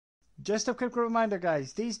Just a quick reminder,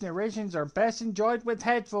 guys, these narrations are best enjoyed with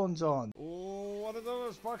headphones on. Oh, what are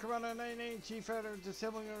those? Pokemon 99 Chief Editor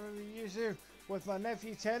Dissembling User with my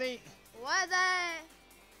nephew Teddy. What the?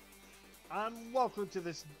 And welcome to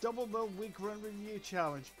this Double Bill Week Run Review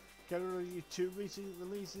Challenge. Can I review 2 recent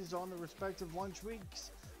releases on the respective launch weeks?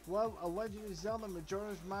 Well, a Legend of Zelda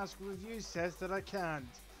Majora's Mask review says that I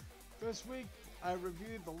can't. This week, I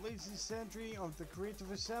reviewed the latest entry of the Creative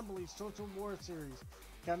Assembly's Total War series.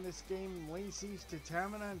 Can this game lay siege to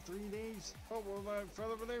Tamina in 3 days? But without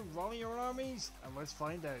further ado, roll your armies and let's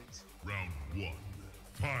find out. Round 1,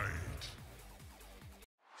 fight!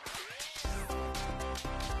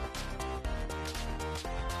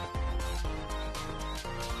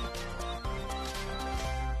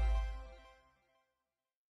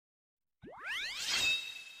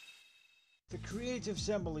 The Creative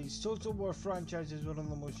Assembly's Total War franchise is one of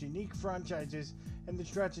the most unique franchises in the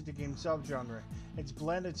strategy game subgenre. Its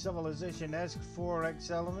blended civilization-esque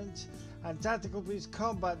 4X elements and tactical-based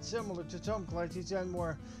combat similar to Tom Clancy's and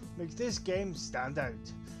more makes this game stand out.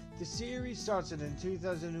 The series started in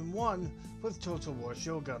 2001 with Total War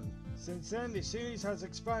Shogun. Since then, the series has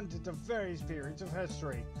expanded to various periods of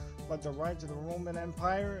history, like the rise of the Roman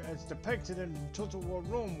Empire as depicted in Total War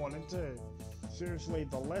Rome 1 and 2. Seriously,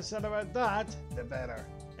 the less said about that, the better.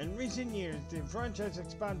 In recent years, the franchise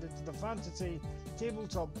expanded to the fantasy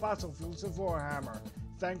tabletop battlefields of Warhammer,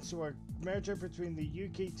 thanks to a merger between the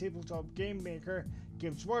UK tabletop game maker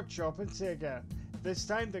Games Workshop and Sega. This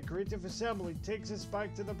time, the Creative Assembly takes us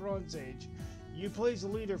back to the Bronze Age. You play as a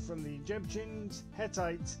leader from the Egyptians,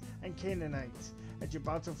 Hittites, and Canaanites, as you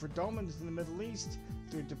battle for dominance in the Middle East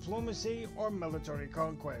through diplomacy or military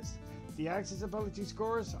conquest. The accessibility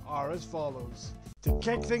scores are as follows. To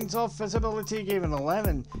kick things off, visibility gave an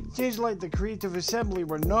 11. Seems like the Creative Assembly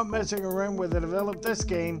were not messing around when they developed this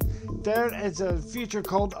game. There is a feature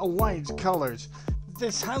called Alliance Colors.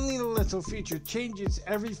 This handy little feature changes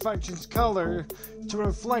every faction's color to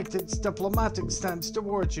reflect its diplomatic stance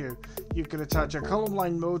towards you. You can attach a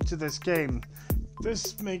colorblind mode to this game.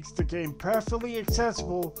 This makes the game perfectly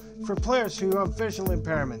accessible for players who have visual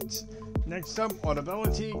impairments. Next up,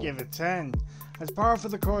 audibility, give it 10. As par for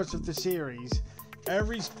the course of the series,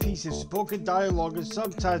 every piece of spoken dialogue is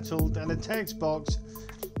subtitled in a text box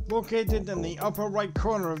located in the upper right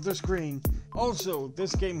corner of the screen. Also,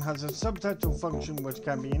 this game has a subtitle function which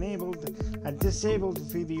can be enabled and disabled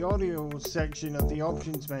via the audio section of the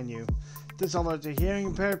options menu. This allows a hearing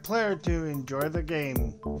impaired player to enjoy the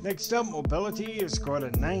game. Next up, mobility is scored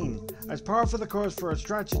at 9. As par for the course for a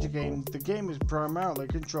strategy game, the game is primarily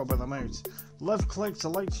controlled by the mouse. Left click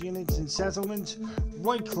selects units and settlements,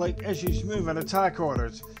 right click issues move and attack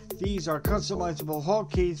orders. These are customizable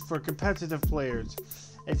hotkeys for competitive players.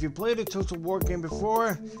 If you played a Total War game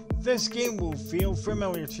before, this game will feel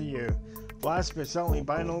familiar to you. Last but certainly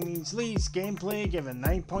by no means least, gameplay given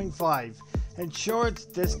 9.5. In short,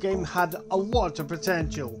 this game had a lot of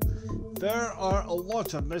potential. There are a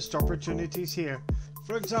lot of missed opportunities here.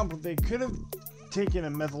 For example, they could have taken a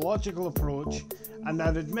mythological approach and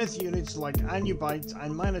added myth units like Anubites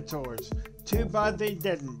and Minotaurs. Too bad they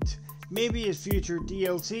didn't. Maybe as future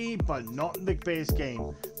DLC, but not in the base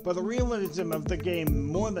game. But the realism of the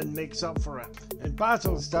game more than makes up for it. In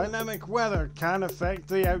battles, dynamic weather can affect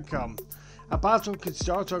the outcome. A battle could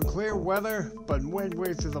start on clear weather, but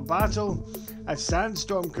midway through the battle, a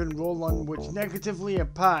sandstorm can roll on which negatively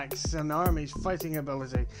impacts an army's fighting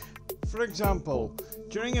ability. For example,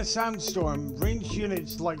 during a sandstorm, ranged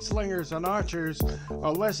units like slingers and archers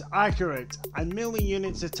are less accurate, and melee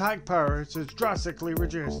units' attack power is drastically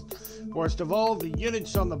reduced. Worst of all, the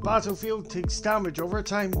units on the battlefield take damage over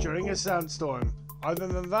time during a sandstorm. Other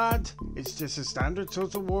than that, it's just a standard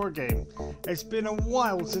Total War game. It's been a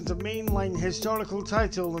while since a mainline historical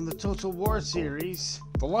title in the Total War series.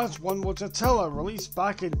 The last one was Attila, released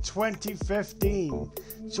back in 2015.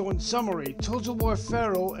 So in summary, Total War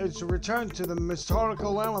PHAROH is a return to the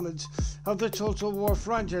historical elements of the Total War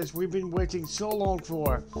franchise we've been waiting so long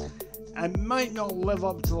for. And might not live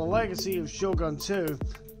up to the legacy of Shogun 2,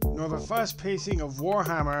 nor the fast pacing of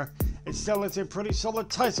Warhammer. It still is a pretty solid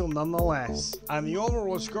title nonetheless, and the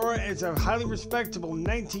overall score is a highly respectable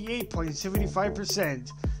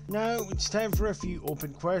 98.75%. Now it's time for a few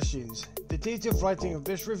open questions. The date of writing of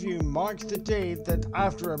this review marks the day that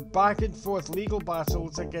after a back and forth legal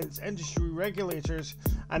battles against industry regulators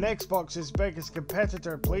and Xbox's biggest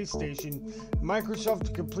competitor PlayStation,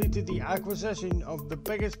 Microsoft completed the acquisition of the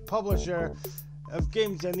biggest publisher of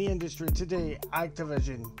games in the industry today,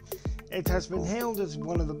 Activision. It has been hailed as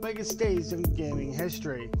one of the biggest days in gaming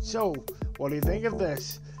history. So, what do you think of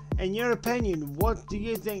this? In your opinion, what do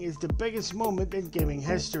you think is the biggest moment in gaming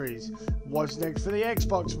histories? What's next for the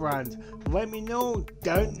Xbox brand? Let me know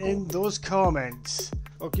down in those comments.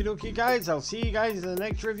 Okie dokie guys, I'll see you guys in the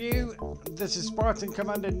next review. This is Spartan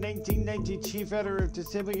Commander 1990 Chief Editor of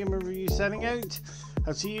Disable Gamer Review signing out.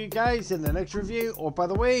 I'll see you guys in the next review. Oh, by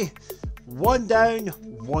the way, one down,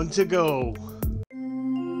 one to go.